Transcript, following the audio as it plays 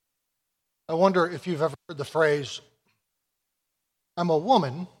I wonder if you've ever heard the phrase, I'm a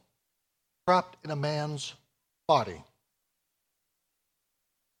woman trapped in a man's body.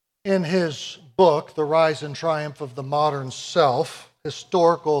 In his book, The Rise and Triumph of the Modern Self,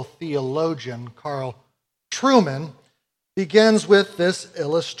 historical theologian Carl Trueman begins with this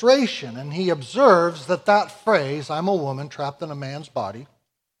illustration, and he observes that phrase, I'm a woman trapped in a man's body,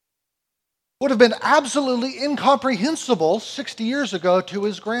 would have been absolutely incomprehensible 60 years ago to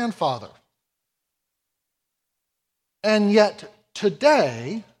his grandfather. And yet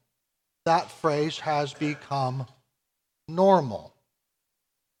today, that phrase has become normal,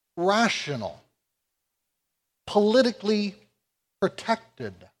 rational, politically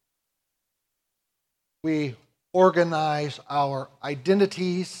protected. We organize our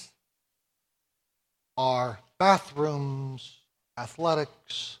identities, our bathrooms,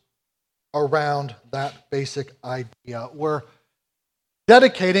 athletics around that basic idea. We're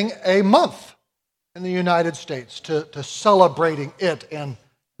dedicating a month in the United States to celebrating it and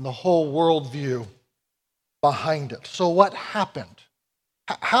the whole worldview behind it. So what happened?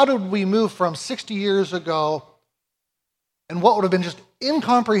 How did we move from 60 years ago and what would have been just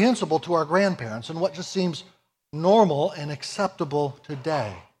incomprehensible to our grandparents and what just seems normal and acceptable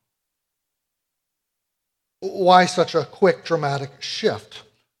today? Why such a quick, dramatic shift?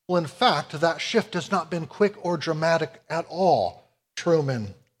 Well, in fact, that shift has not been quick or dramatic at all,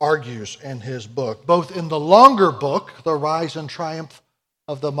 Trueman argues in his book. Both in the longer book, The Rise and Triumph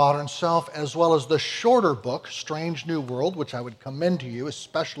of the Modern Self, as well as the shorter book, Strange New World, which I would commend to you,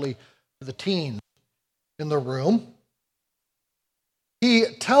 especially to the teens in the room. He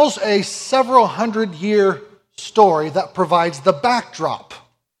tells a several hundred-year story that provides the backdrop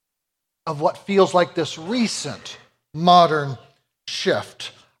of what feels like this recent modern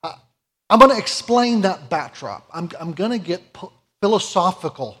shift. I'm going to explain that backdrop. I'm going to get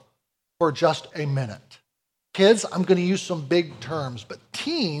philosophical for just a minute. Kids, I'm going to use some big terms, but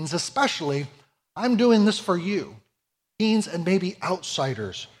teens especially, I'm doing this for you. Teens and maybe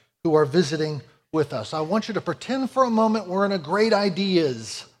outsiders who are visiting with us. I want you to pretend for a moment we're in a great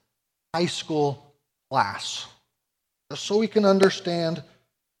ideas high school class, just so we can understand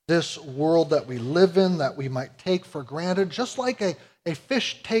this world that we live in, that we might take for granted, just like a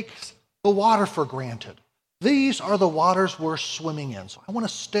fish takes the water for granted. These are the waters we're swimming in. So I want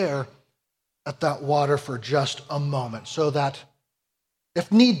to stare at that water for just a moment so that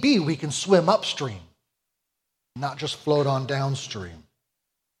if need be, we can swim upstream, not just float on downstream.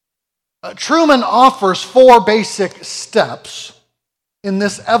 Trueman offers 4 basic steps in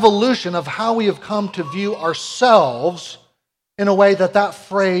this evolution of how we have come to view ourselves in a way that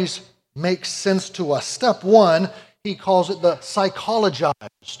phrase makes sense to us. Step 1, he calls it the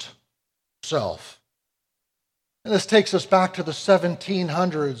psychologized self. And this takes us back to the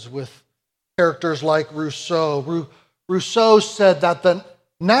 1700s with characters like Rousseau. Rousseau said that the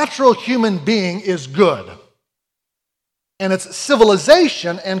natural human being is good, and it's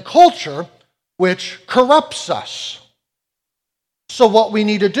civilization and culture which corrupts us. So what we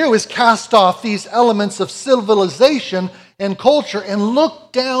need to do is cast off these elements of civilization and culture and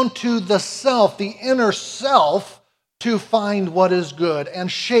look down to the self, the inner self, to find what is good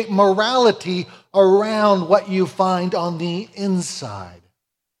and shape morality around what you find on the inside.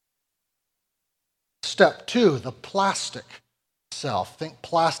 Step 2, the plastic self. Think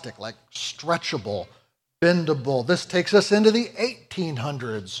plastic, like stretchable, bendable. This takes us into the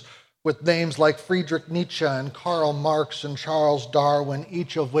 1800s with names like Friedrich Nietzsche and Karl Marx and Charles Darwin,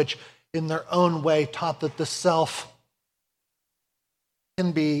 each of which in their own way taught that the self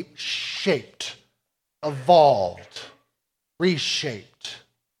can be shaped, evolved, reshaped.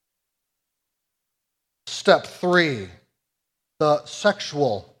 Step 3, the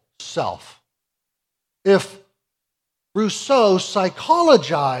sexual self. If Rousseau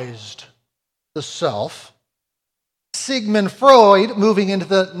psychologized the self, Sigmund Freud, moving into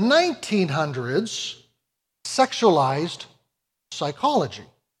the 1900s, sexualized psychology.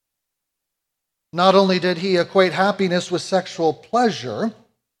 Not only did he equate happiness with sexual pleasure,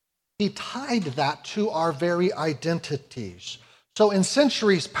 he tied that to our very identities. So in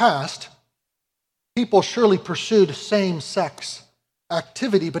centuries past, people surely pursued same-sex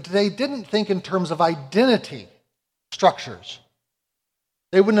activity, but they didn't think in terms of identity structures.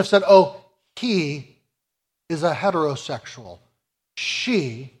 They wouldn't have said, oh, he is a heterosexual.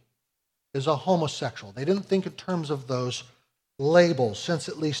 She is a homosexual. They didn't think in terms of those labels. Since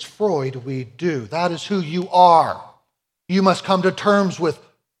at least Freud, we do. That is who you are. You must come to terms with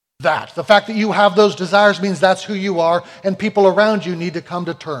that. The fact that you have those desires means that's who you are, and people around you need to come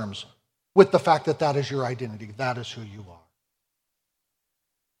to terms with the fact that that is your identity. That is who you are.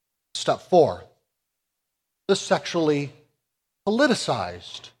 Step 4, the sexually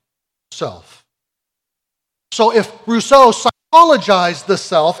politicized self. So if Rousseau psychologized the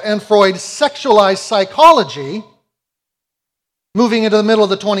self and Freud sexualized psychology, moving into the middle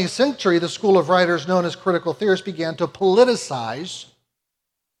of the 20th century, the school of writers known as critical theorists began to politicize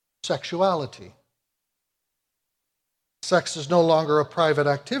sexuality. Sex is no longer a private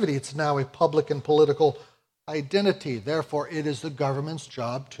activity. It's now a public and political identity. Therefore, it is the government's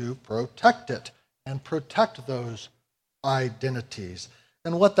job to protect it and protect those identities.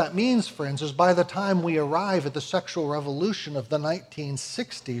 And what that means, friends, is by the time we arrive at the sexual revolution of the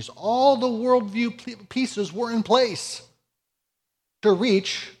 1960s, all the worldview pieces were in place to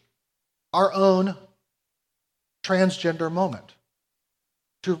reach our own transgender moment,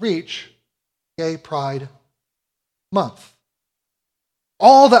 to reach Gay Pride Month.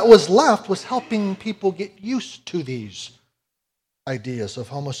 All that was left was helping people get used to these ideas of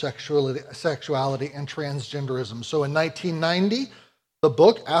homosexuality and transgenderism. So in 1990, the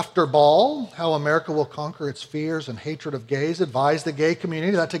book After Ball, How America Will Conquer Its Fears and Hatred of Gays, advised the gay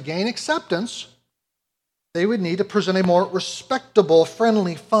community that to gain acceptance, they would need to present a more respectable,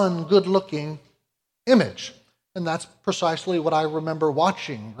 friendly, fun, good-looking image. And that's precisely what I remember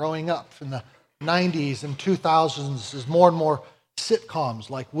watching growing up in the 90s and 2000s as more and more sitcoms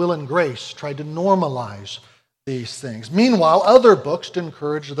like Will and Grace tried to normalize these things. Meanwhile, other books to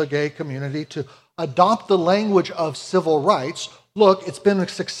encourage the gay community to adopt the language of civil rights. Look, it's been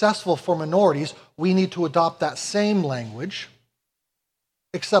successful for minorities. We need to adopt that same language.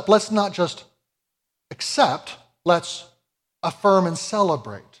 Except let's not just accept, let's affirm and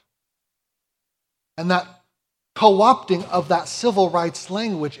celebrate. And that co-opting of that civil rights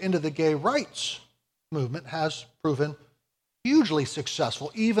language into the gay rights movement has proven hugely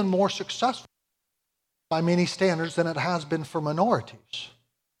successful, even more successful by many standards than it has been for minorities.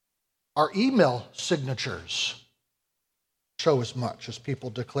 Our email signatures show as much as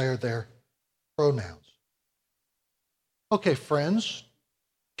people declare their pronouns. Okay, friends,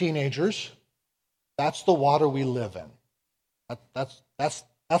 teenagers, that's the water we live in.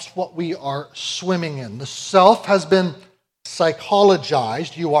 That's what we are swimming in. The self has been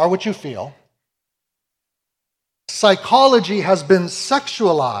psychologized. You are what you feel. Psychology has been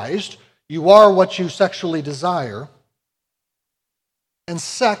sexualized. You are what you sexually desire. And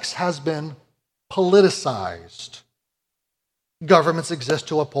sex has been politicized. Governments exist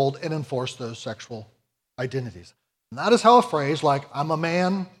to uphold and enforce those sexual identities. And that is how a phrase like, I'm a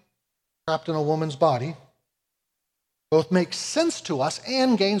man trapped in a woman's body, both makes sense to us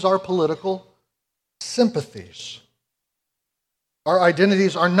and gains our political sympathies. Our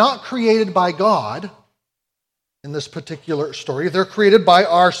identities are not created by God in this particular story. They're created by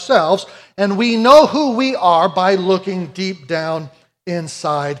ourselves, and we know who we are by looking deep down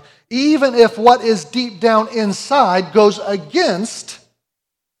inside, even if what is deep down inside goes against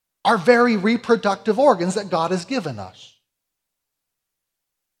our very reproductive organs that God has given us.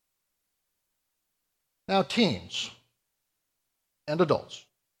 Now, teens and adults,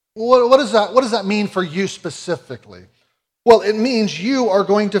 what does that mean for you specifically? Well, it means you are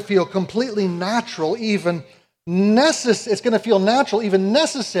going to feel completely natural, even it's going to feel natural, even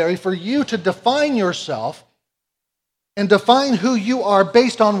necessary for you to define yourself and define who you are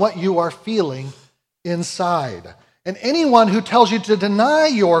based on what you are feeling inside. And anyone who tells you to deny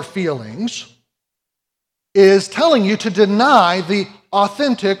your feelings is telling you to deny the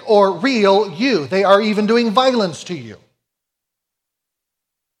authentic or real you. They are even doing violence to you.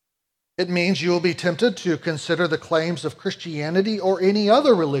 It means you will be tempted to consider the claims of Christianity or any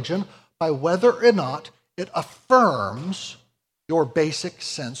other religion by whether or not it affirms your basic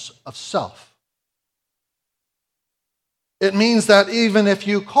sense of self. It means that even if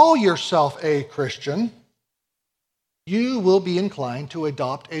you call yourself a Christian, you will be inclined to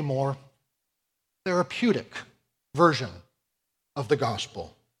adopt a more therapeutic version of the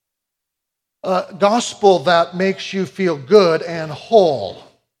gospel. A gospel that makes you feel good and whole.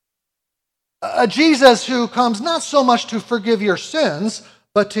 A Jesus who comes not so much to forgive your sins,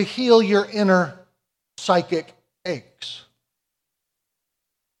 but to heal your inner psychic aches.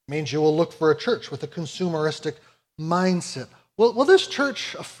 It means you will look for a church with a consumeristic mindset. Will this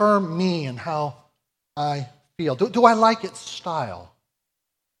church affirm me and how I feel? Do I like its style?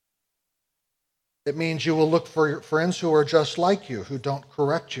 It means you will look for your friends who are just like you, who don't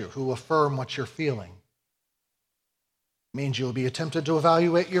correct you, who affirm what you're feeling. It means you will be tempted to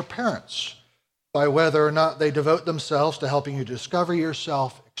evaluate your parents by whether or not they devote themselves to helping you discover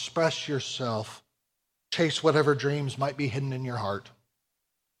yourself, express yourself, chase whatever dreams might be hidden in your heart.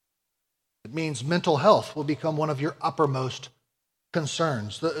 It means mental health will become one of your uppermost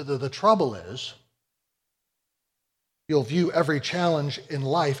concerns. The trouble is, you'll view every challenge in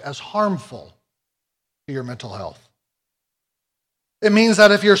life as harmful to your mental health. It means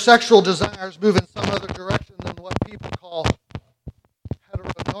that if your sexual desires move in some other direction than what people call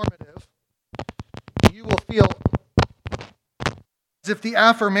heteronormative, you will feel as if the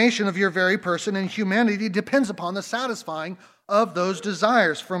affirmation of your very person and humanity depends upon the satisfying of those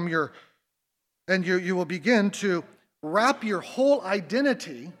desires and you will begin to wrap your whole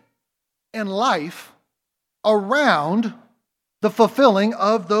identity and life around the fulfilling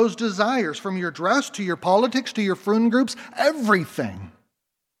of those desires, from your dress to your politics to your friend groups, everything.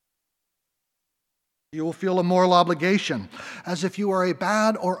 You will feel a moral obligation, as if you are a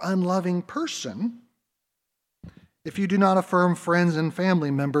bad or unloving person, if you do not affirm friends and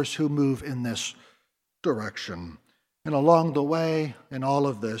family members who move in this direction. And along the way, in all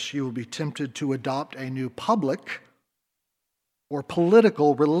of this, you will be tempted to adopt a new public or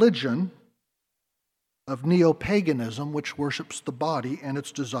political religion of neo-paganism, which worships the body and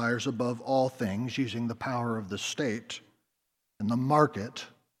its desires above all things, using the power of the state and the market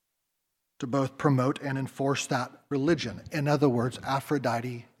to both promote and enforce that religion. In other words,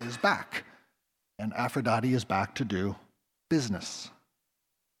 Aphrodite is back, and Aphrodite is back to do business.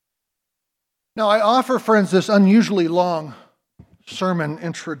 Now, I offer, friends, this unusually long sermon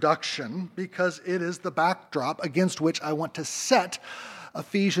introduction because it is the backdrop against which I want to set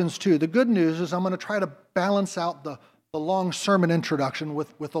Ephesians 2. The good news is I'm going to try to balance out the long sermon introduction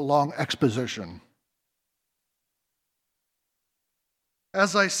with a long exposition.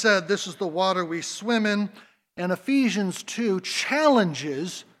 As I said, this is the water we swim in, and Ephesians 2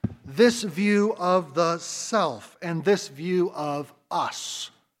 challenges this view of the self and this view of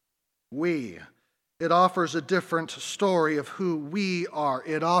us, we. It offers a different story of who we are.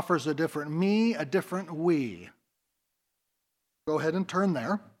 It offers a different me, a different we. Go ahead and turn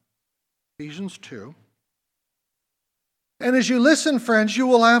there. Ephesians 2. And as you listen, friends, you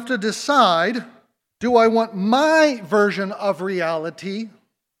will have to decide, do I want my version of reality,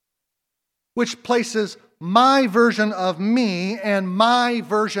 which places my version of me and my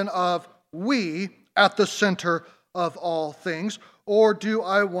version of we at the center of all things, or do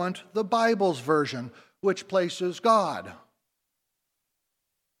I want the Bible's version, which places God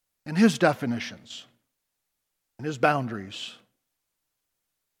and His definitions and His boundaries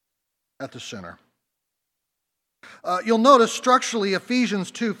at the center? You'll notice structurally Ephesians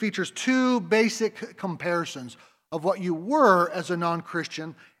 2 features two basic comparisons of what you were as a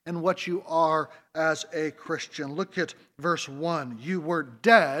non-Christian and what you are as a Christian. Look at verse 1. You were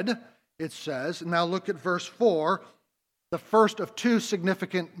dead, it says. Now look at verse 4, the first of two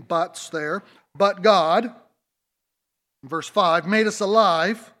significant buts there. But God, verse 5, made us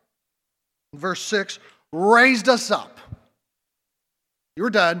alive. Verse 6, raised us up. You were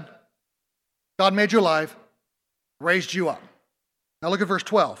dead. God made you alive, raised you up. Now look at verse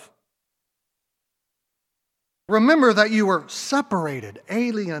 12. Remember that you were separated,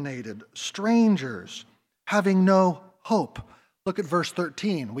 alienated, strangers, having no hope. Look at verse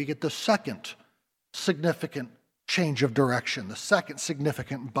 13. We get the second significant change of direction, the second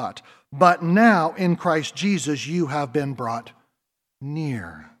significant but. But now in Christ Jesus you have been brought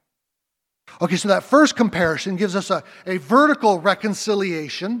near. Okay, so that first comparison gives us a vertical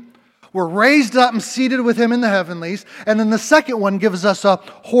reconciliation. We're raised up and seated with Him in the heavenlies. And then the second one gives us a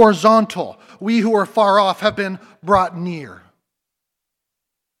horizontal. We who are far off have been brought near.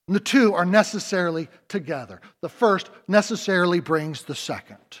 And the two are necessarily together. The first necessarily brings the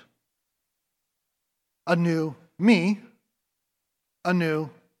second. A new me, a new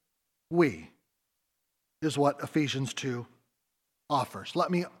we, is what Ephesians 2 offers. Let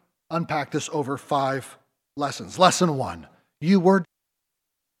me unpack this over 5 lessons. Lesson 1, you were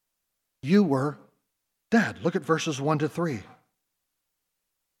dead. Look at verses 1 to 3.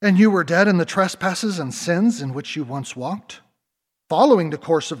 And you were dead in the trespasses and sins in which you once walked, following the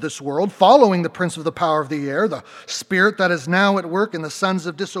course of this world, following the prince of the power of the air, the spirit that is now at work in the sons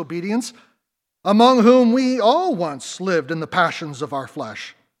of disobedience, among whom we all once lived in the passions of our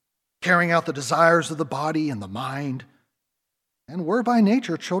flesh, carrying out the desires of the body and the mind, and were by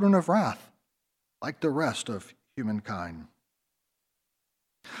nature children of wrath, like the rest of humankind.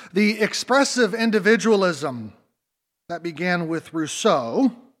 The expressive individualism that began with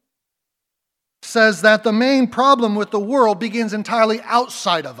Rousseau says that the main problem with the world begins entirely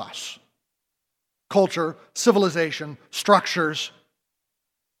outside of us. Culture, civilization, structures,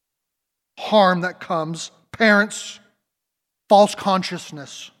 harm that comes, parents, false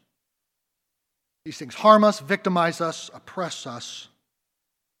consciousness. These things harm us, victimize us, oppress us.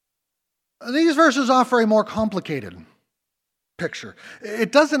 These verses offer a more complicated picture.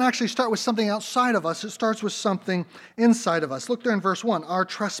 It doesn't actually start with something outside of us. It starts with something inside of us. Look there in verse 1. Our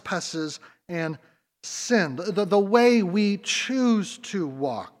trespasses and sin. The way we choose to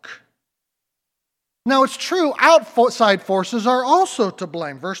walk. Now it's true, outside forces are also to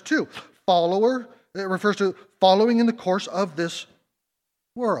blame. Verse 2. Follower, it refers to following in the course of this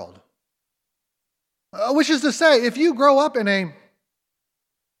world. Which is to say, if you grow up in a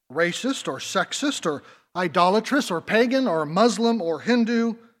racist or sexist or idolatrous or pagan or Muslim or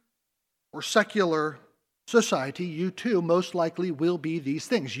Hindu or secular society, you too most likely will be these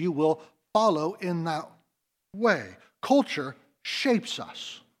things. You will follow in that way. Culture shapes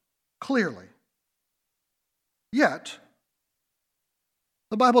us, clearly. Yet,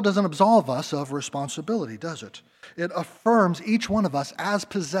 the Bible doesn't absolve us of responsibility, does it? It affirms each one of us as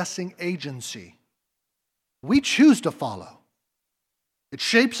possessing agency. We choose to follow. It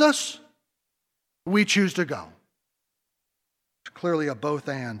shapes us. We choose to go. It's clearly a both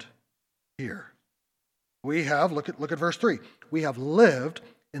and here. We have, look at verse 3. We have lived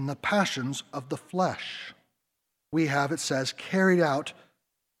in the passions of the flesh. We have, it says, carried out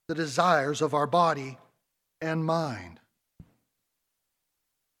the desires of our body and mind.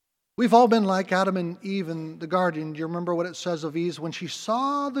 We've all been like Adam and Eve in the garden. Do you remember what it says of Eve when she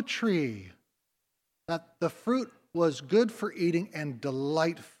saw the tree, that the fruit was good for eating and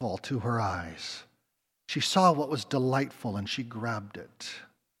delightful to her eyes? She saw what was delightful and she grabbed it.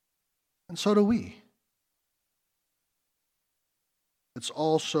 And so do we. It's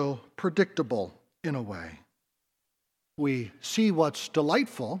also predictable in a way. We see what's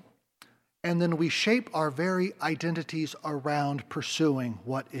delightful, and then we shape our very identities around pursuing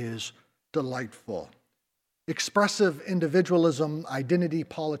what is delightful. Expressive individualism, identity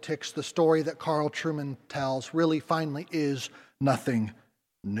politics, the story that Carl Trueman tells, really finally is nothing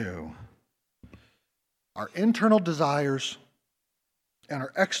new. Our internal desires and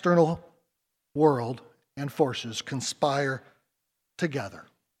our external world and forces conspire together.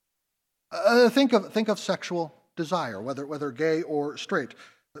 Think of sexual desire, whether gay or straight.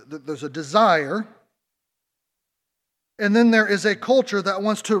 There's a desire, and then there is a culture that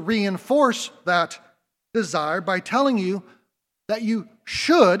wants to reinforce that desire by telling you that you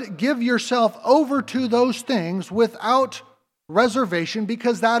should give yourself over to those things without reservation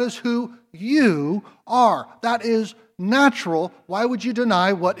because that is who you are. That is natural. Why would you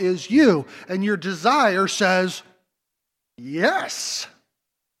deny what is you? And your desire says, yes,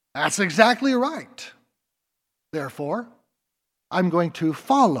 that's exactly right. Therefore, I'm going to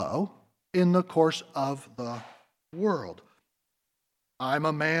follow in the course of the world. I'm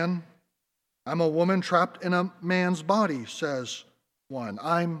a man. I'm a woman trapped in a man's body, says one.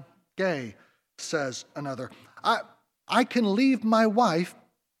 I'm gay, says another. I can leave my wife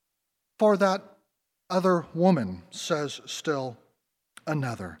for that other woman, says still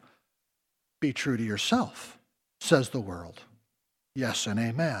another. Be true to yourself, says the world. Yes and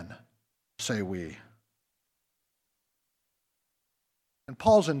amen, say we. And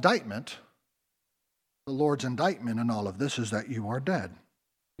Paul's indictment, the Lord's indictment in all of this is that you are dead.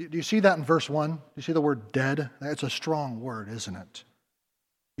 Do you see that in verse 1? Do you see the word dead? That's a strong word, isn't it?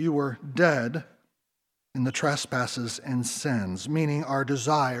 You were dead in the trespasses and sins, meaning our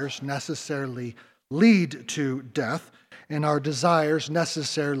desires necessarily lead to death, and our desires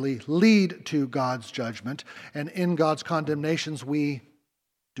necessarily lead to God's judgment, and in God's condemnations we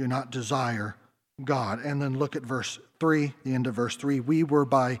do not desire God. And then look at verse 3, the end of verse 3. We were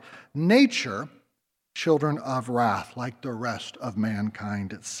by nature children of wrath, like the rest of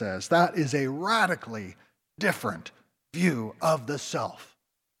mankind, it says. That is a radically different view of the self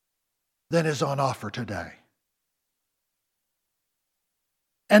than is on offer today.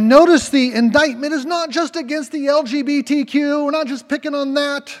 And notice the indictment is not just against the LGBTQ. We're not just picking on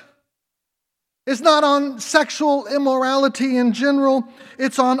that. It's not on sexual immorality in general.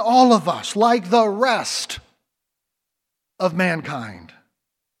 It's on all of us, like the rest of mankind.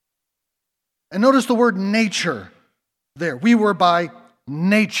 And notice the word nature there. We were by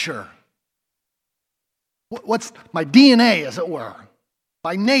nature. What's my DNA, as it were?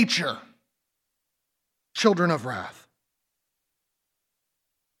 By nature, children of wrath.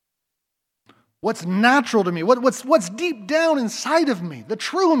 What's natural to me? What's deep down inside of me? The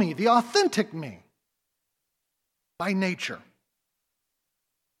true me, the authentic me. By nature,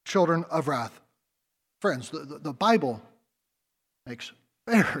 children of wrath. Friends, the Bible makes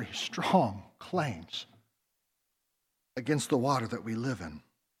very strong claims against the water that we live in.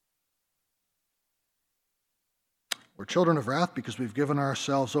 We're children of wrath because we've given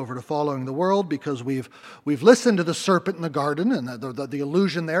ourselves over to following the world, because we've listened to the serpent in the garden and the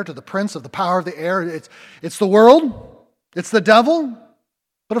illusion there, to the prince of the power of the air. It's the world. It's the devil,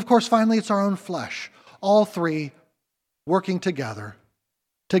 but of course, finally, it's our own flesh. All three working together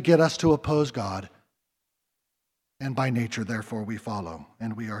to get us to oppose God. And by nature, therefore, we follow,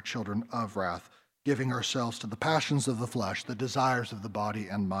 and we are children of wrath, giving ourselves to the passions of the flesh, the desires of the body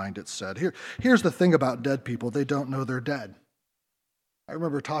and mind, it's said. Here's the thing about dead people. They don't know they're dead. I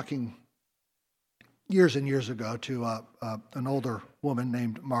remember talking years and years ago to an older woman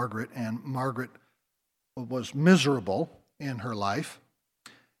named Margaret, and Margaret was miserable in her life,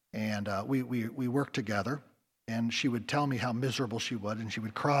 and we worked together, and she would tell me how miserable she was, and she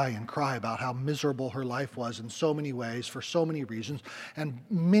would cry and cry about how miserable her life was in so many ways, for so many reasons, and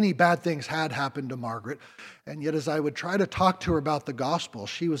many bad things had happened to Margaret, and yet as I would try to talk to her about the gospel,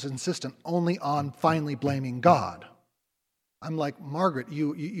 she was insistent only on finally blaming God. I'm like, Margaret,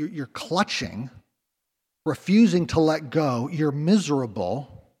 you're clutching, refusing to let go. You're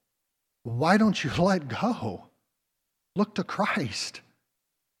miserable. Why don't you let go? Look to Christ.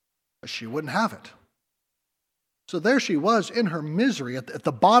 But she wouldn't have it. So there she was in her misery at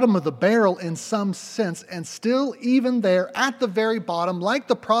the bottom of the barrel in some sense, and still even there at the very bottom, like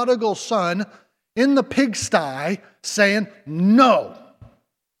the prodigal son in the pigsty, saying, no,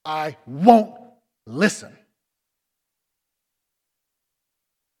 I won't listen.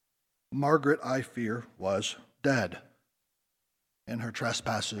 Margaret, I fear, was dead in her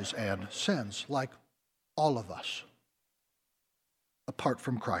trespasses and sins, like all of us, apart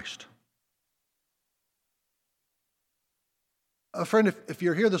from Christ. Friend, if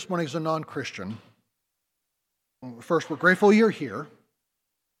you're here this morning as a non-Christian, first, we're grateful you're here.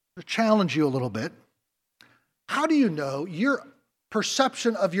 To challenge you a little bit, how do you know your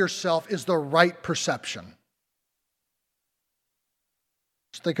perception of yourself is the right perception?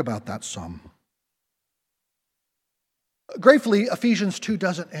 Just think about that some. Gratefully, Ephesians 2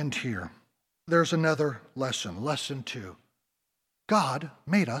 doesn't end here. There's another lesson, lesson 2. God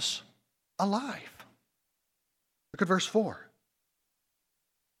made us alive. Look at verse 4.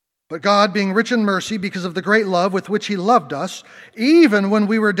 But God, being rich in mercy, because of the great love with which he loved us, even when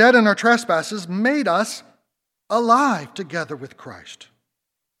we were dead in our trespasses, made us alive together with Christ.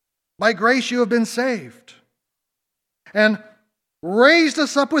 By grace you have been saved, and raised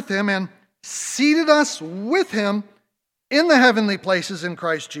us up with him, and seated us with him in the heavenly places in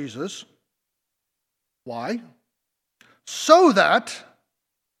Christ Jesus. Why? So that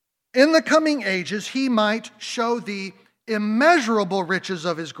in the coming ages he might show the immeasurable riches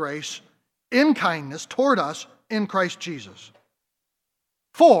of his grace in kindness toward us in Christ Jesus.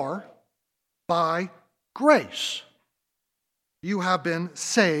 For by grace you have been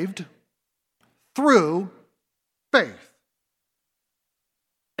saved through faith.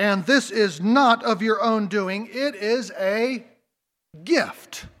 And this is not of your own doing, it is a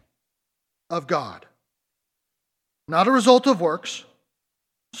gift of God, not a result of works,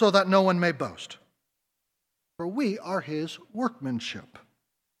 so that no one may boast. For we are his workmanship,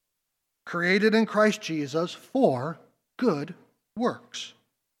 created in Christ Jesus for good works,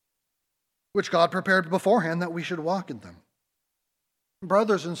 which God prepared beforehand that we should walk in them.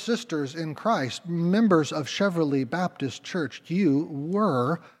 Brothers and sisters in Christ, members of Cheverly Baptist Church, you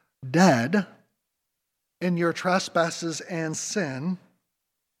were dead in your trespasses and sin.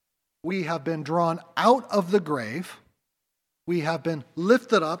 We have been drawn out of the grave. We have been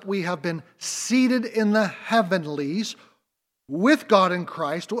lifted up. We have been seated in the heavenlies with God in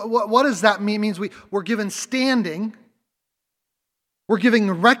Christ. What does that mean? It means we're given standing. We're given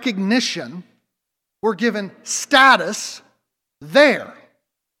recognition. We're given status there.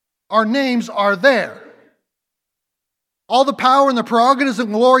 Our names are there. All the power and the prerogatives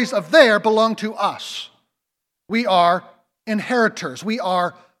and glories of there belong to us. We are inheritors. We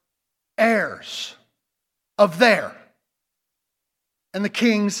are heirs of there. And the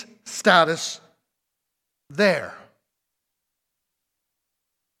king's status there.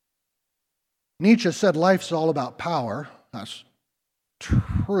 Nietzsche said life's all about power. That's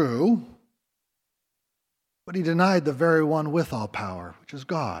true. But he denied the very one with all power, which is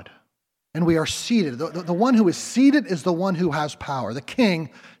God. And we are seated. The one who is seated is the one who has power. The king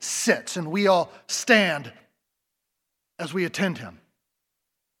sits, and we all stand as we attend him.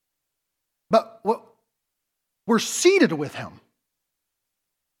 But we're seated with him.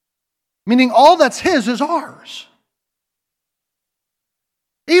 Meaning all that's his is ours.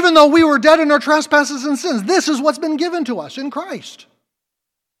 Even though we were dead in our trespasses and sins, this is what's been given to us in Christ.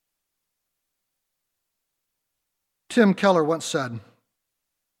 Tim Keller once said,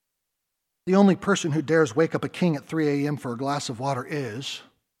 the only person who dares wake up a king at 3 a.m. for a glass of water is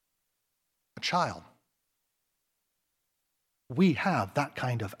a child. We have that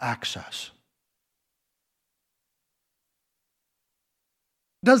kind of access.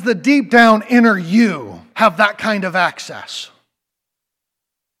 Does the deep down inner you have that kind of access?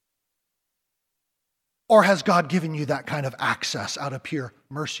 Or has God given you that kind of access out of pure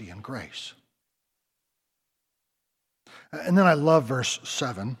mercy and grace? And then I love verse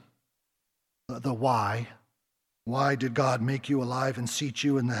 7, the why. Why did God make you alive and seat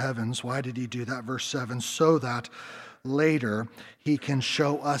you in the heavens? Why did he do that? Verse 7, so that later he can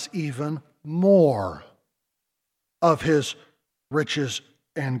show us even more of his riches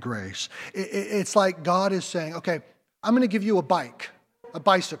and grace. It's like God is saying, okay, I'm going to give you a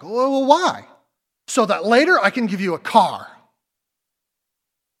bicycle. Well, why? So that later I can give you a car.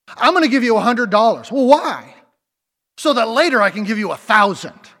 I'm going to give you $100. Well, why? So that later I can give you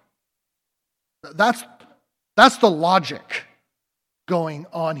 1,000. That's the logic going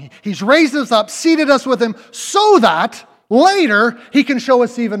on. He's raised us up, seated us with him, so that later he can show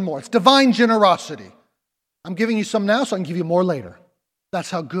us even more. It's divine generosity. I'm giving you some now so I can give you more later.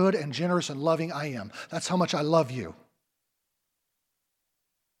 That's how good and generous and loving I am. That's how much I love you.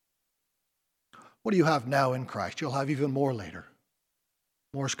 What do you have now in Christ? You'll have even more later.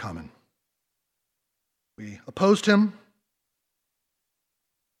 More's coming. We opposed him,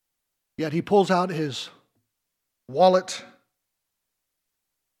 yet he pulls out his wallet,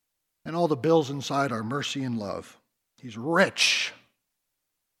 and all the bills inside are mercy and love. He's rich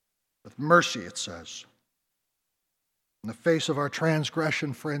with mercy, it says. In the face of our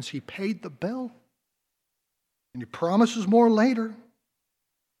transgression, friends, he paid the bill, and he promises more later.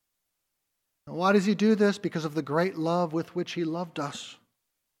 And why does he do this? Because of the great love with which he loved us.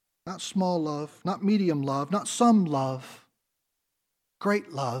 Not small love, not medium love, not some love.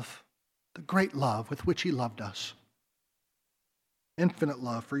 Great love, the great love with which he loved us. Infinite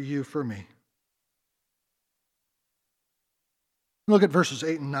love for you, for me. Look at verses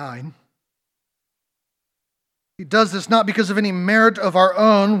 8 and 9. He does this not because of any merit of our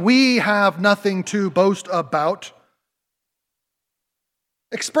own. We have nothing to boast about.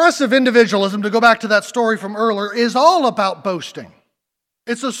 Expressive individualism, to go back to that story from earlier, is all about boasting.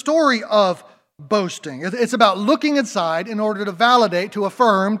 It's a story of boasting. It's about looking inside in order to validate, to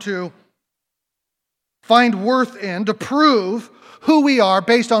affirm, to find worth in, to prove who we are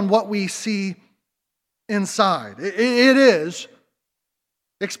based on what we see inside. It is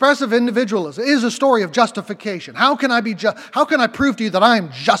expressive individualism. It is a story of justification. How can I prove to you that I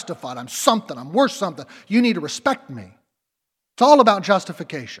am justified? I'm something. I'm worth something. You need to respect me. It's all about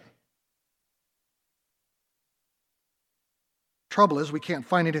justification. Trouble is, we can't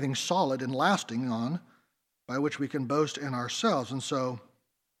find anything solid and lasting on by which we can boast in ourselves. And so,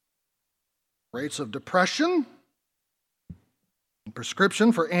 rates of depression and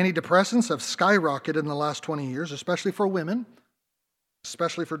prescription for antidepressants have skyrocketed in the last 20 years, especially for women,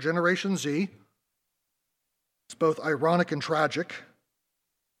 especially for Generation Z. It's both ironic and tragic.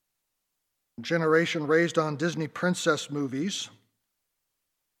 A generation raised on Disney princess movies.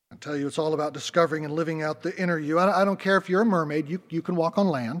 I tell you, it's all about discovering and living out the inner you. I don't care if you're a mermaid, you can walk on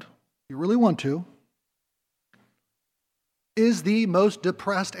land. You really want to. Is the most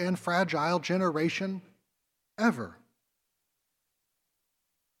depressed and fragile generation ever.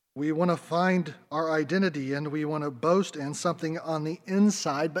 We want to find our identity and we want to boast in something on the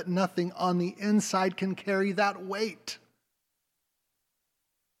inside, but nothing on the inside can carry that weight.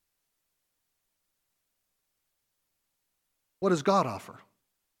 What does God offer?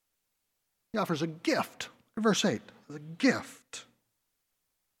 He offers a gift. Verse 8, a gift.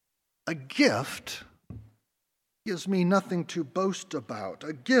 A gift gives me nothing to boast about.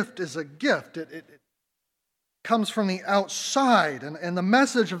 A gift is a gift. It comes from the outside. And the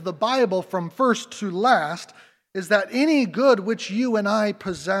message of the Bible from first to last is that any good which you and I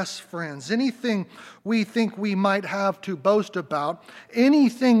possess, friends, anything we think we might have to boast about,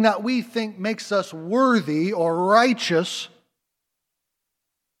 anything that we think makes us worthy or righteous,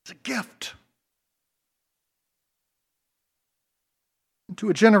 it's a gift. To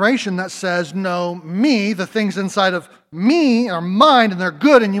a generation that says, no, me, the things inside of me are mine and they're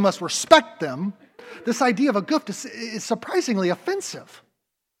good and you must respect them, this idea of a gift is surprisingly offensive.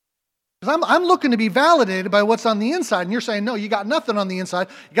 Because I'm looking to be validated by what's on the inside, and you're saying, no, you got nothing on the inside,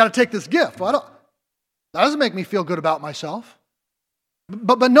 you got to take this gift. Well, that doesn't make me feel good about myself.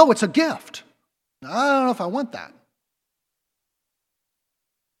 But no, it's a gift. I don't know if I want that.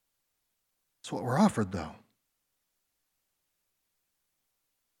 That's what we're offered, though.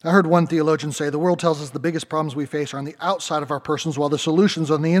 I heard one theologian say, the world tells us the biggest problems we face are on the outside of our persons while the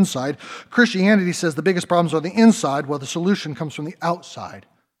solution's on the inside. Christianity says the biggest problems are on the inside while the solution comes from the outside.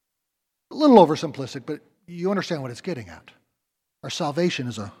 A little oversimplistic, but you understand what it's getting at. Our salvation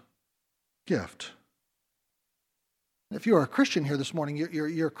is a gift. If you're a Christian here this morning,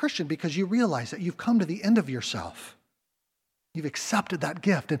 you're a Christian because you realize that you've come to the end of yourself. You've accepted that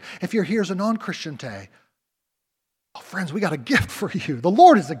gift. And if you're here as a non-Christian today, oh, friends, we got a gift for you. The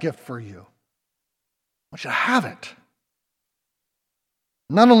Lord is a gift for you. I want you to have it.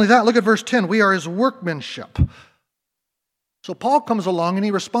 Not only that, look at verse 10. We are his workmanship. So Paul comes along and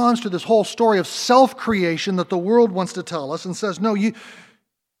he responds to this whole story of self-creation that the world wants to tell us and says, no,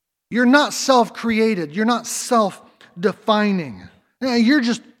 you're not self-created. You're not self-defining.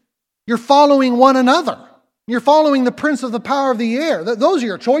 You're following one another. You're following the prince of the power of the air. Those are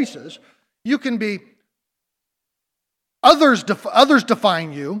your choices. You can be others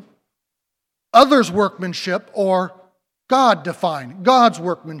define you, others' workmanship, or God define, God's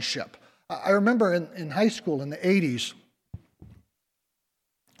workmanship. I remember in high school in the 80s,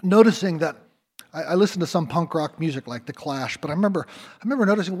 noticing that I listened to some punk rock music like The Clash, but I remember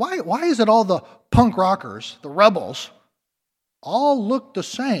noticing why is it all the punk rockers, the rebels, all look the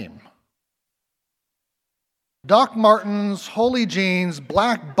same? Doc Martens, holy jeans,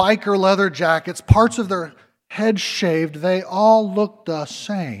 black biker leather jackets, parts of their heads shaved, they all look the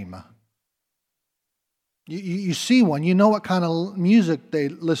same. You see one, you know what kind of music they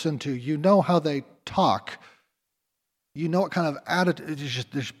listen to, you know how they talk, you know what kind of attitude,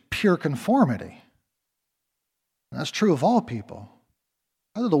 there's pure conformity. And that's true of all people.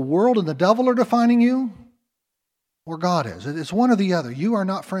 Either the world and the devil are defining you, or God is. It's one or the other. You are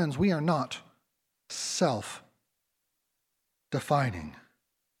not friends. We are not self-defining.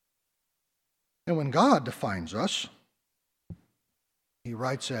 And when God defines us, he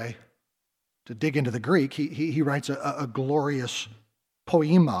writes to dig into the Greek, he writes a glorious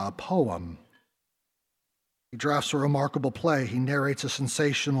poema, a poem. He drafts a remarkable play. He narrates a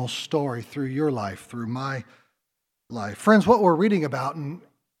sensational story through your life, through my life. Friends, what we're reading about in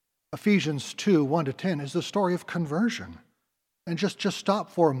Ephesians 2, 1-10 is the story of conversion. And just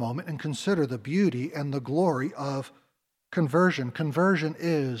stop for a moment and consider the beauty and the glory of conversion. Conversion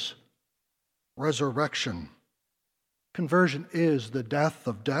is resurrection. Conversion is the death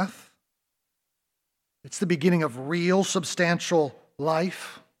of death. It's the beginning of real, substantial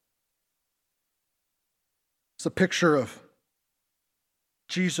life. It's a picture of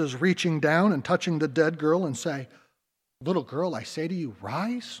Jesus reaching down and touching the dead girl and say, "Little girl, I say to you,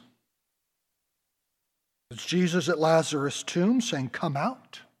 rise." It's Jesus at Lazarus' tomb saying, "Come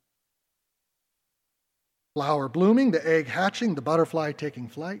out." Flower blooming, the egg hatching, the butterfly taking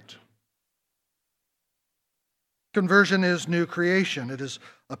flight. Conversion is new creation. It is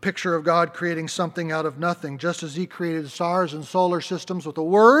a picture of God creating something out of nothing. Just as he created stars and solar systems with a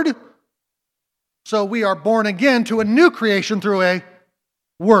word, so we are born again to a new creation through a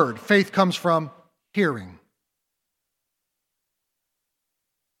word. Faith comes from hearing.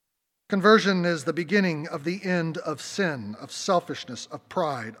 Conversion is the beginning of the end of sin, of selfishness, of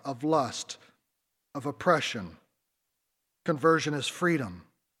pride, of lust, of oppression. Conversion is freedom.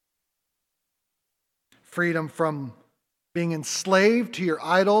 Freedom from being enslaved to your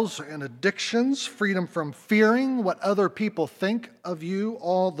idols and addictions. Freedom from fearing what other people think of you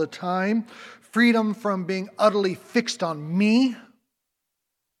all the time. Freedom from being utterly fixed on me.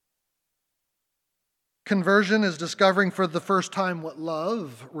 Conversion is discovering for the first time what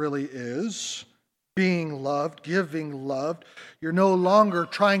love really is. Being loved, giving loved. You're no longer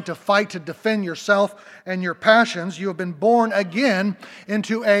trying to fight to defend yourself and your passions. You have been born again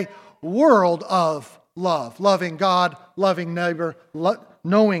into a world of love. Loving God, loving neighbor,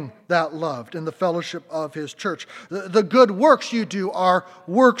 knowing that loved in the fellowship of his church. The good works you do are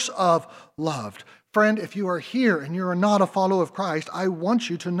works of loved. Friend, if you are here and you are not a follower of Christ, I want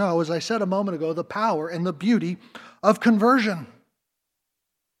you to know, as I said a moment ago, the power and the beauty of conversion,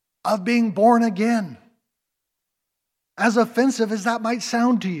 of being born again. As offensive as that might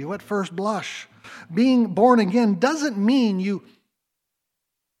sound to you at first blush, being born again doesn't mean you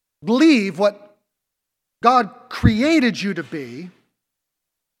believe what God created you to be.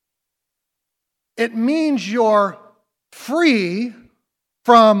 It means you're free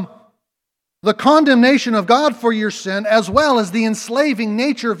from the condemnation of God for your sin, as well as the enslaving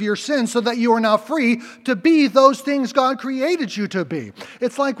nature of your sin, so that you are now free to be those things God created you to be.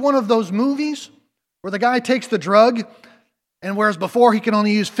 It's like one of those movies where the guy takes the drug, and whereas before he can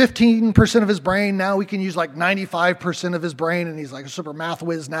only use 15% of his brain, now he can use like 95% of his brain, and he's like a super math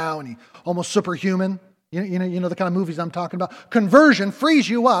whiz now, and he's almost superhuman. You know the kind of movies I'm talking about. Conversion frees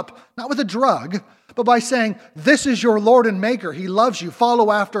you up, not with a drug, but by saying, this is your Lord and Maker. He loves you.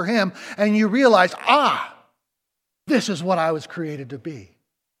 Follow after him. And you realize, this is what I was created to be.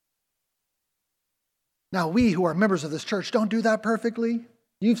 Now, we who are members of this church don't do that perfectly.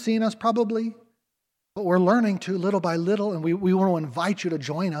 You've seen us probably. But we're learning to little by little, and we want to invite you to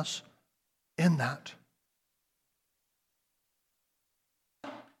join us in that.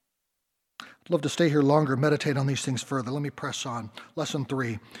 I'd love to stay here longer, meditate on these things further. Let me press on. Lesson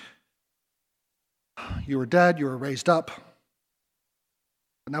 3. You were dead, you were raised up.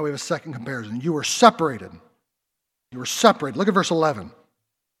 But now we have a second comparison. You were separated. You were separated. Look at verse 11.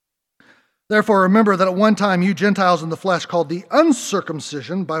 Therefore, remember that at one time you Gentiles in the flesh, called the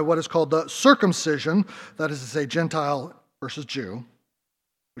uncircumcision by what is called the circumcision, that is to say, Gentile versus Jew,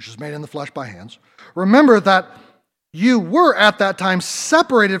 which is made in the flesh by hands. Remember that you were at that time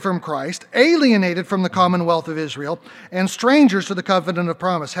separated from Christ, alienated from the commonwealth of Israel, and strangers to the covenant of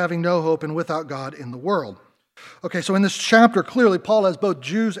promise, having no hope and without God in the world. Okay, so in this chapter, clearly, Paul has both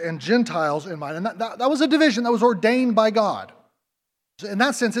Jews and Gentiles in mind. And that was a division that was ordained by God. In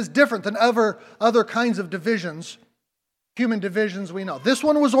that sense, it's different than other kinds of divisions, human divisions we know. This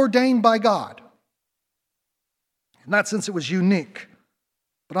one was ordained by God. In that sense, it was unique.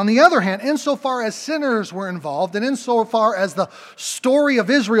 But on the other hand, insofar as sinners were involved, and insofar as the story of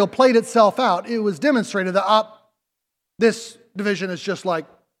Israel played itself out, it was demonstrated that this division is just like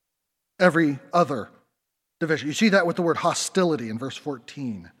every other division. You see that with the word hostility in verse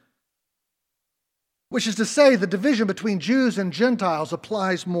 14. Which is to say, the division between Jews and Gentiles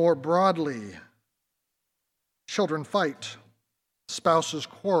applies more broadly. Children fight, spouses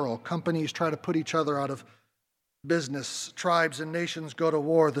quarrel, companies try to put each other out of business, tribes and nations go to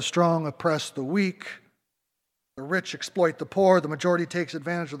war, the strong oppress the weak, the rich exploit the poor, the majority takes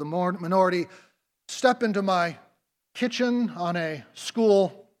advantage of the minority. Step into my kitchen on a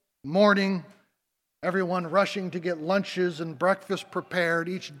school morning, everyone rushing to get lunches and breakfast prepared,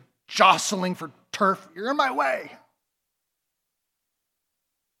 each jostling for turf. You're in my way.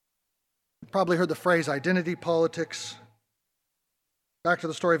 You've probably heard the phrase identity politics. Back to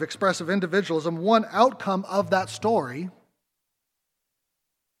the story of expressive individualism, one outcome of that story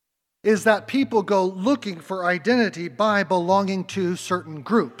is that people go looking for identity by belonging to certain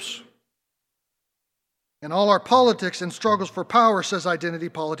groups. And all our politics and struggles for power, says identity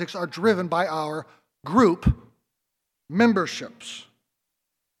politics, are driven by our group memberships.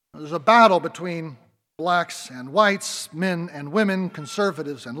 There's a battle between blacks and whites, men and women,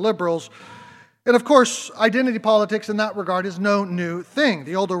 conservatives and liberals. And of course, identity politics in that regard is no new thing.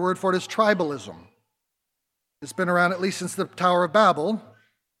 The older word for it is tribalism. It's been around at least since the Tower of Babel,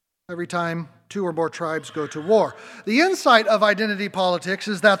 every time two or more tribes go to war. The insight of identity politics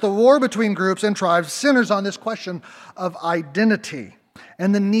is that the war between groups and tribes centers on this question of identity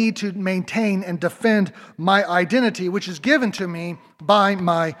and the need to maintain and defend my identity, which is given to me by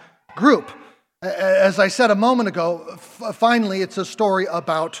my group. As I said a moment ago, finally, it's a story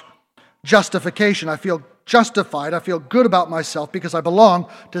about justification. I feel justified. I feel good about myself because I belong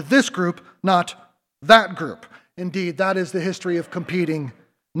to this group, not that group. Indeed, that is the history of competing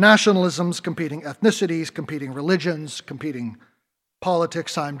nationalisms, competing ethnicities, competing religions, competing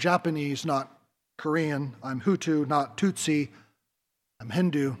politics. I'm Japanese, not Korean. I'm Hutu, not Tutsi. I'm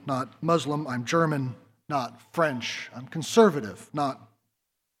Hindu, not Muslim. I'm German, not French. I'm conservative, not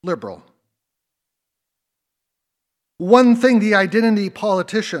liberal. One thing the identity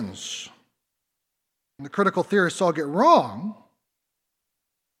politicians and the critical theorists all get wrong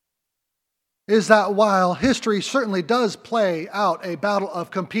is that while history certainly does play out a battle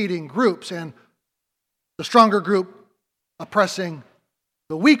of competing groups and the stronger group oppressing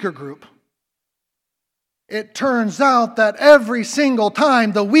the weaker group, it turns out that every single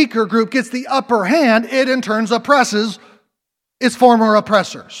time the weaker group gets the upper hand, it in turn oppresses its former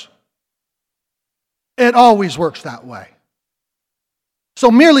oppressors. It always works that way. So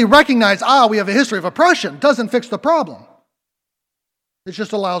merely recognize, we have a history of oppression, doesn't fix the problem. It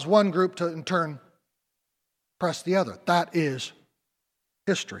just allows one group to, in turn, oppress the other. That is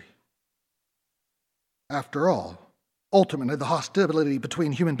history. After all, ultimately, the hostility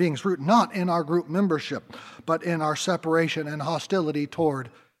between human beings root not in our group membership, but in our separation and hostility toward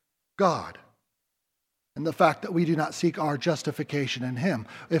God. And the fact that we do not seek our justification in Him.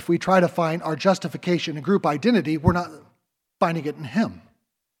 If we try to find our justification in group identity, we're not finding it in Him.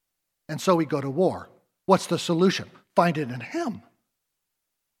 And so we go to war. What's the solution? Find it in Him,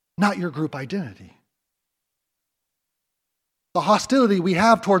 not your group identity. The hostility we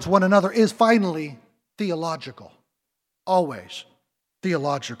have towards one another is finally theological. Always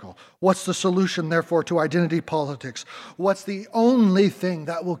theological. What's the solution, therefore, to identity politics? What's the only thing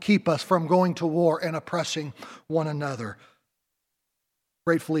that will keep us from going to war and oppressing one another?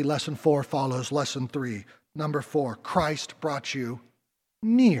 Gratefully, lesson 4 follows lesson 3. Number 4, Christ brought you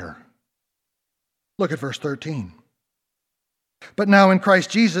near. Look at verse 13. But now in Christ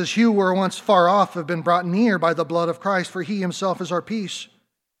Jesus, you who were once far off have been brought near by the blood of Christ, for he himself is our peace,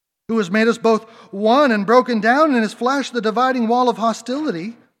 who has made us both one and broken down in his flesh the dividing wall of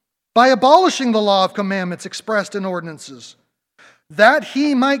hostility by abolishing the law of commandments expressed in ordinances, that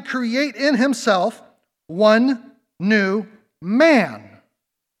he might create in himself one new man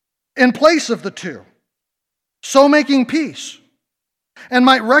in place of the two, so making peace, and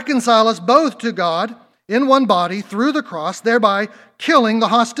might reconcile us both to God in one body through the cross, thereby killing the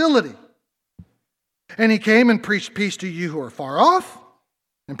hostility. And he came and preached peace to you who are far off,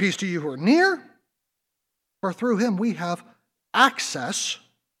 and peace to you who are near, for through him we have access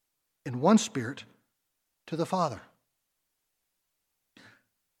in one Spirit to the Father.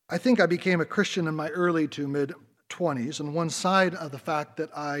 I think I became a Christian in my early to mid-20s, and one side of the fact that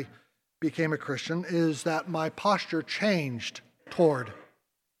I became a Christian is that my posture changed toward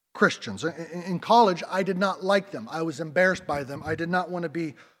Christians. In college, I did not like them. I was embarrassed by them. I did not want to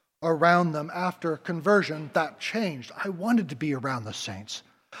be around them. After conversion, that changed. I wanted to be around the saints.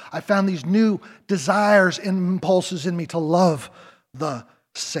 I found these new desires and impulses in me to love the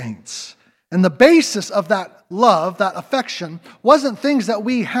saints. And the basis of that love, that affection, wasn't things that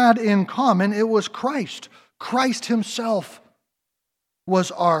we had in common. It was Christ. Christ himself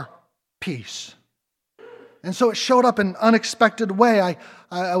was our peace. And so it showed up in an unexpected way.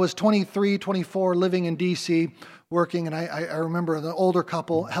 I was 23, 24, living in D.C., working, and I remember the older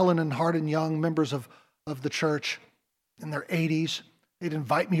couple, Helen and Hardin Young, members of the church in their 80s. They'd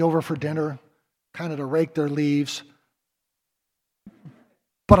invite me over for dinner, kind of to rake their leaves.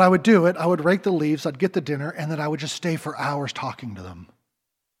 But I would do it. I would rake the leaves, I'd get the dinner, and then I would just stay for hours talking to them,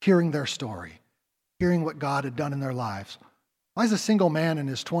 hearing their story, hearing what God had done in their lives. Why is a single man in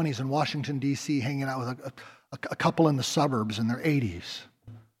his 20s in Washington, D.C. hanging out with a couple in the suburbs in their 80s?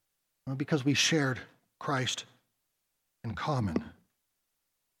 Well, because we shared Christ in common.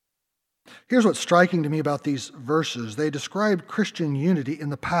 Here's what's striking to me about these verses. They describe Christian unity in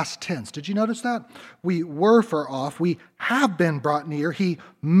the past tense. Did you notice that? We were far off. We have been brought near. He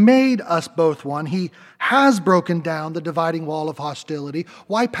made us both one. He has broken down the dividing wall of hostility.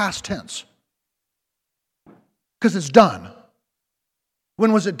 Why past tense? Because it's done.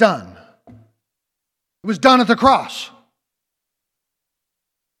 When was it done? It was done at the cross.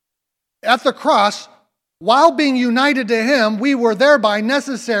 At the cross, while being united to him, we were thereby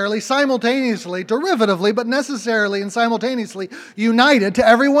necessarily, simultaneously, derivatively, but necessarily and simultaneously united to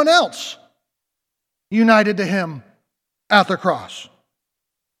everyone else. United to him at the cross.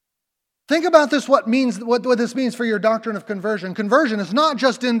 Think about this, what this means for your doctrine of conversion. Conversion is not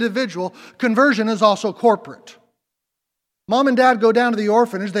just individual, conversion is also corporate. Mom and dad go down to the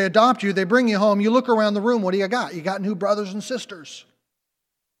orphanage, they adopt you, they bring you home, you look around the room, what do you got? You got new brothers and sisters.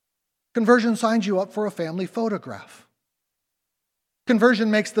 Conversion signs you up for a family photograph. Conversion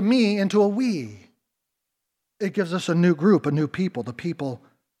makes the me into a we. It gives us a new group, a new people, the people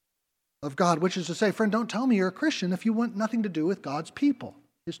of God, which is to say, friend, don't tell me you're a Christian if you want nothing to do with God's people,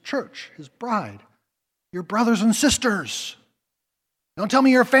 his church, his bride, your brothers and sisters. Don't tell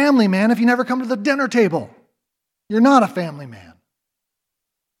me you're a family man if you never come to the dinner table. You're not a family man.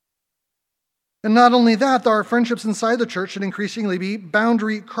 And not only that, our friendships inside the church should increasingly be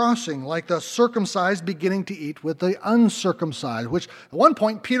boundary crossing, like the circumcised beginning to eat with the uncircumcised, which at one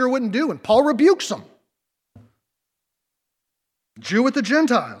point Peter wouldn't do, and Paul rebukes him. Jew with the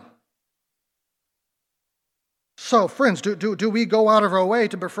Gentile. So, friends, do we go out of our way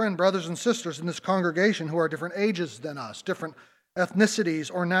to befriend brothers and sisters in this congregation who are different ages than us, different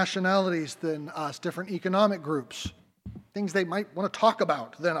ethnicities or nationalities than us, different economic groups, things they might want to talk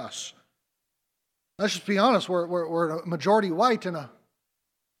about than us? Let's just be honest, we're a majority white in a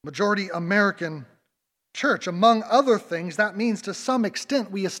majority American church. Among other things, that means to some extent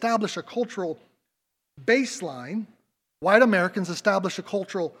we establish a cultural baseline. White Americans establish a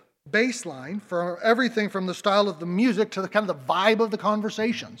cultural baseline for everything from the style of the music to the kind of the vibe of the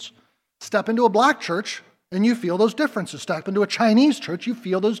conversations. Step into a black church and you feel those differences. Step into a Chinese church, you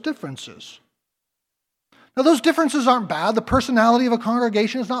feel those differences. Now, those differences aren't bad. The personality of a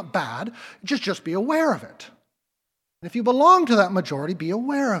congregation is not bad. Just be aware of it. And if you belong to that majority, be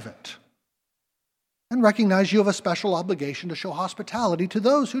aware of it. And recognize you have a special obligation to show hospitality to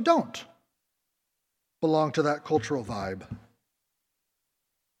those who don't belong to that cultural vibe.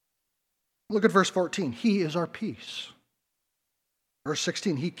 Look at verse 14. He is our peace. Verse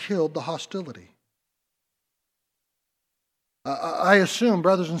 16, he killed the hostility. I assume,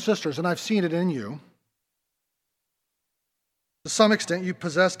 brothers and sisters, and I've seen it in you, to some extent you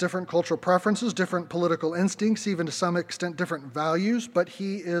possess different cultural preferences, different political instincts, even to some extent different values, but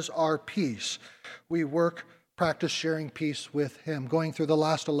he is our peace. We work practice sharing peace with him. Going through the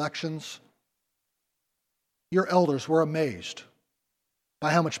last elections, your elders were amazed by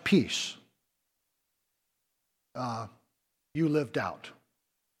how much peace you lived out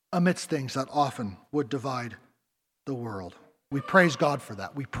amidst things that often would divide the world. We praise God for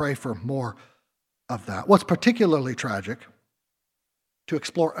that. We pray for more of that. What's particularly tragic, to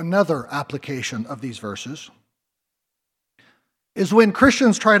explore another application of these verses, is when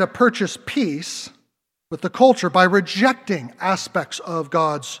Christians try to purchase peace with the culture by rejecting aspects of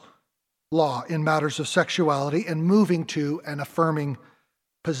God's law in matters of sexuality and moving to an affirming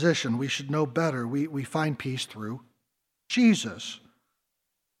position. We should know better. We find peace through Jesus.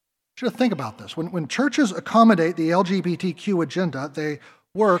 You should think about this. When churches accommodate the LGBTQ agenda, they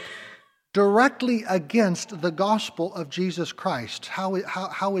work directly against the gospel of Jesus Christ. How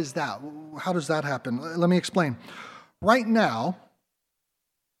is that? How does that happen? Let me explain. Right now,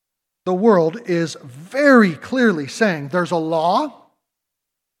 the world is very clearly saying there's a law,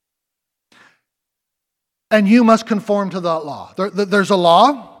 and you must conform to that law. There's a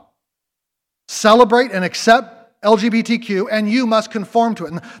law, celebrate and accept LGBTQ, and you must conform to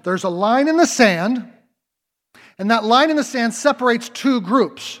it. And there's a line in the sand, and that line in the sand separates two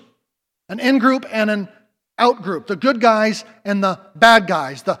groups, an in-group and an out-group, the good guys and the bad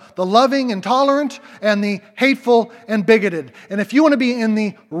guys, the loving and tolerant and the hateful and bigoted. And if you want to be in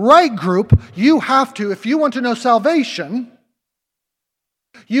the right group, you have to, if you want to know salvation,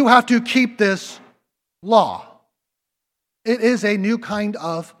 you have to keep this law. It is a new kind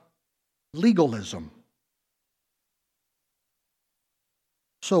of legalism.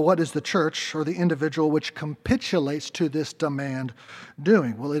 So what is the church or the individual which capitulates to this demand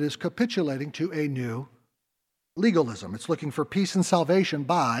doing? Well, it is capitulating to a new legalism. It's looking for peace and salvation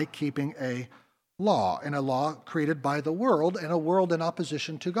by keeping a law, and a law created by the world, and a world in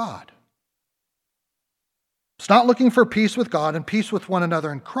opposition to God. It's not looking for peace with God and peace with one another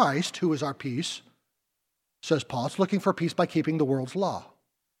in Christ, who is our peace, says Paul. It's looking for peace by keeping the world's law.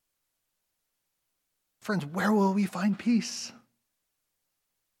 Friends, where will we find peace?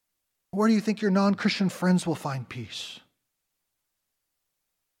 Where do you think your non-Christian friends will find peace?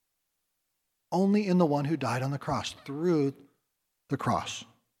 Only in the one who died on the cross, through the cross,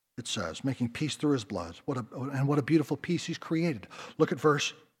 it says, making peace through his blood. What a beautiful peace he's created. Look at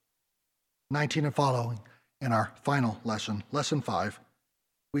verse 19 and following in our final lesson, lesson 5.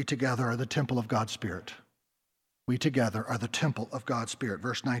 We together are the temple of God's Spirit. We together are the temple of God's Spirit.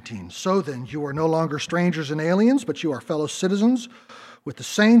 Verse 19. So then, you are no longer strangers and aliens, but you are fellow citizens with the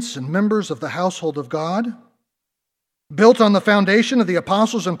saints and members of the household of God, built on the foundation of the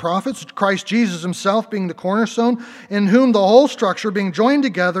apostles and prophets, Christ Jesus himself being the cornerstone, in whom the whole structure, being joined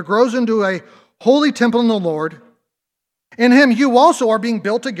together, grows into a holy temple in the Lord. In him you also are being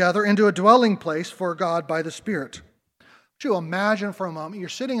built together into a dwelling place for God by the Spirit. Would you imagine for a moment, you're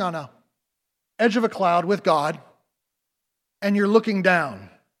sitting on the edge of a cloud with God, and you're looking down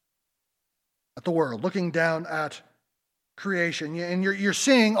at the world, looking down at creation, and you're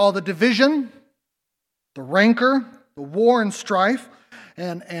seeing all the division, the rancor, the war and strife,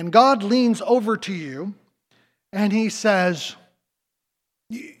 and God leans over to you and he says,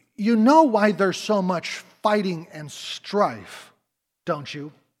 you know why there's so much fighting and strife, don't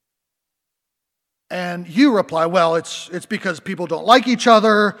you? And you reply, well, it's because people don't like each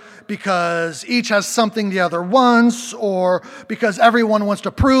other, because each has something the other wants, or because everyone wants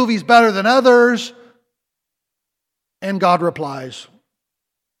to prove he's better than others. And God replies,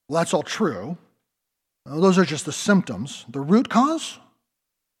 well, that's all true. Those are just the symptoms. The root cause?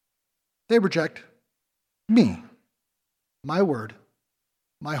 They reject me, my word,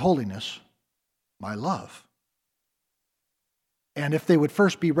 my holiness, my love. And if they would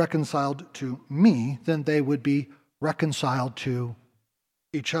first be reconciled to me, then they would be reconciled to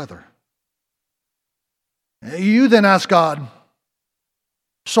each other. You then ask God,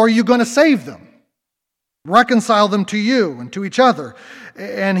 so are you going to save them? Reconcile them to you and to each other?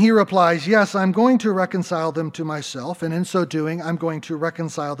 And he replies, yes, I'm going to reconcile them to myself, and in so doing, I'm going to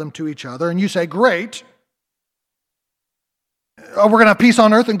reconcile them to each other. And you say, great. We're going to have peace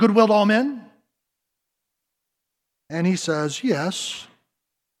on earth and goodwill to all men? And he says, yes,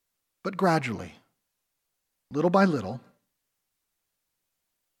 but gradually, little by little.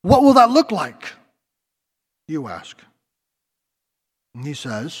 What will that look like? You ask. And he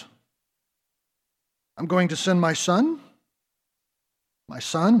says, I'm going to send my son. My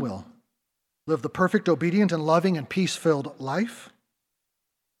son will live the perfect, obedient, and loving and peace-filled life.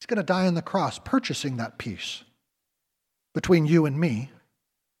 He's going to die on the cross, purchasing that peace between you and me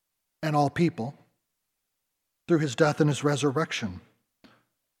and all people through his death and his resurrection.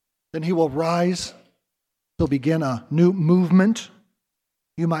 Then he will rise He'll begin a new movement,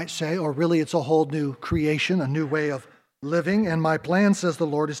 you might say, or really it's a whole new creation, a new way of living. And my plan, says the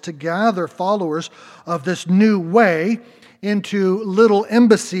Lord, is to gather followers of this new way into little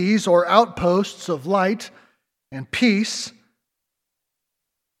embassies or outposts of light and peace.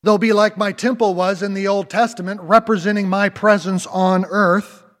 They'll be like my temple was in the Old Testament, representing my presence on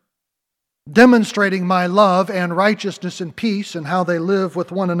earth, demonstrating my love and righteousness and peace and how they live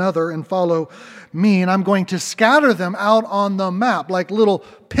with one another and follow me. And I'm going to scatter them out on the map like little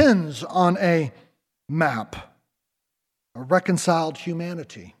pins on a map. A reconciled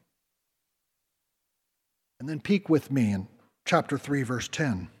humanity. And then peek with me in chapter 3, verse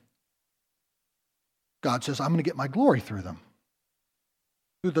 10. God says, I'm going to get my glory through them.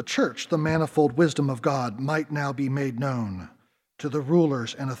 Through the church, the manifold wisdom of God might now be made known to the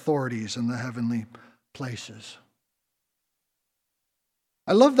rulers and authorities in the heavenly places.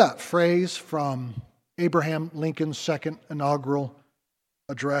 I love that phrase from Abraham Lincoln's second inaugural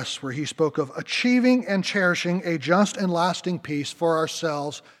address, where he spoke of achieving and cherishing a just and lasting peace for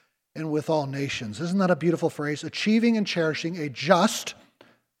ourselves and with all nations. Isn't that a beautiful phrase? Achieving and cherishing a just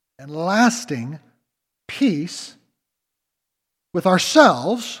and lasting peace with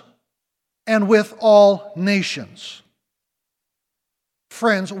ourselves and with all nations.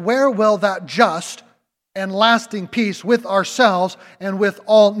 Friends, where will that just and lasting peace with ourselves and with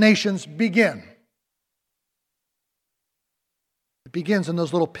all nations begin? It begins in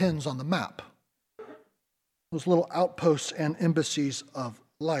those little pins on the map, those little outposts and embassies of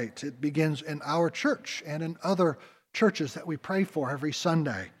light. It begins in our church and in other churches that we pray for every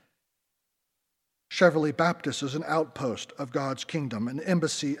Sunday. Cheverly Baptist is an outpost of God's kingdom, an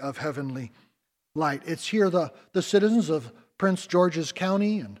embassy of heavenly light. It's here the citizens of Prince George's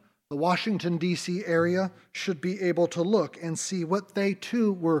County and the Washington, D.C. area should be able to look and see what they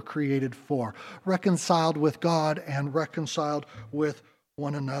too were created for, reconciled with God and reconciled with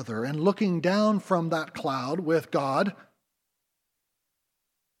one another. And looking down from that cloud with God,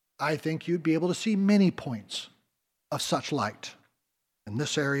 I think you'd be able to see many points of such light in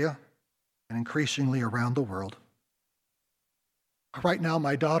this area and increasingly around the world. Right now,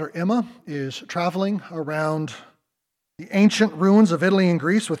 my daughter Emma is traveling around the ancient ruins of Italy and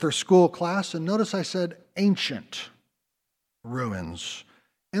Greece with her school class. And notice I said ancient ruins.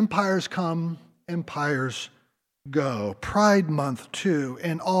 Empires come, empires go. Pride Month, too,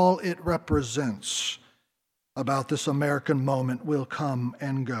 and all it represents about this American moment will come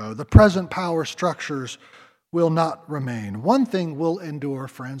and go. The present power structures will not remain. One thing will endure,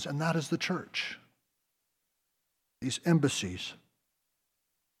 friends, and that is the church. These embassies.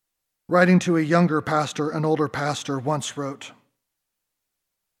 Writing to a younger pastor, an older pastor once wrote,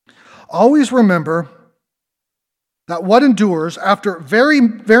 always remember that what endures after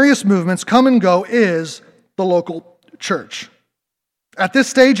various movements come and go is the local church. At this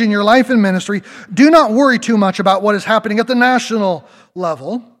stage in your life and ministry, do not worry too much about what is happening at the national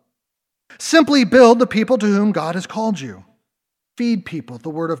level. Simply build the people to whom God has called you. Feed people the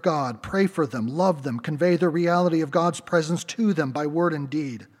word of God. Pray for them. Love them. Convey the reality of God's presence to them by word and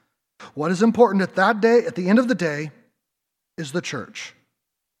deed. What is important at the end of the day, is the church.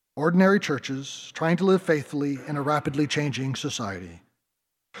 Ordinary churches trying to live faithfully in a rapidly changing society.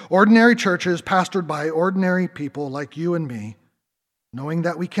 Ordinary churches pastored by ordinary people like you and me, knowing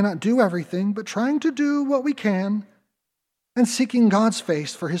that we cannot do everything, but trying to do what we can and seeking God's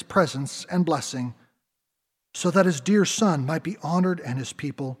face for his presence and blessing so that his dear Son might be honored and his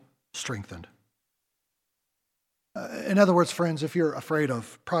people strengthened. In other words, friends, if you're afraid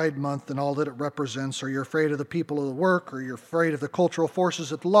of Pride Month and all that it represents, or you're afraid of the people of the work, or you're afraid of the cultural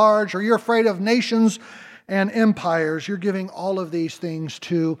forces at large, or you're afraid of nations and empires, you're giving all of these things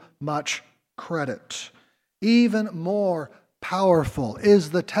too much credit. Even more powerful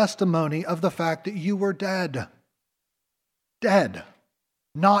is the testimony of the fact that you were dead. Dead,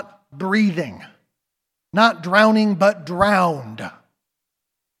 not breathing, not drowning, but drowned.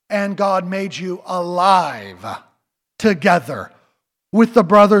 And God made you alive together with the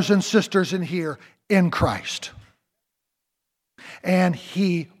brothers and sisters in here in Christ. And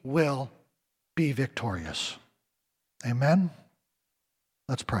he will be victorious. Amen?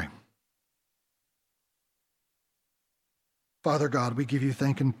 Let's pray. Father God, we give you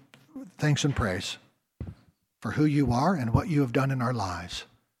thanks and praise for who you are and what you have done in our lives.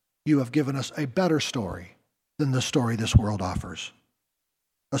 You have given us a better story than the story this world offers.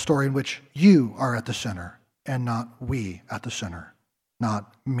 A story in which you are at the center and not we at the center,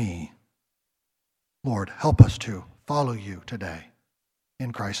 not me. Lord, help us to follow you today.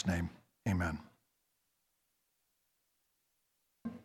 In Christ's name, amen.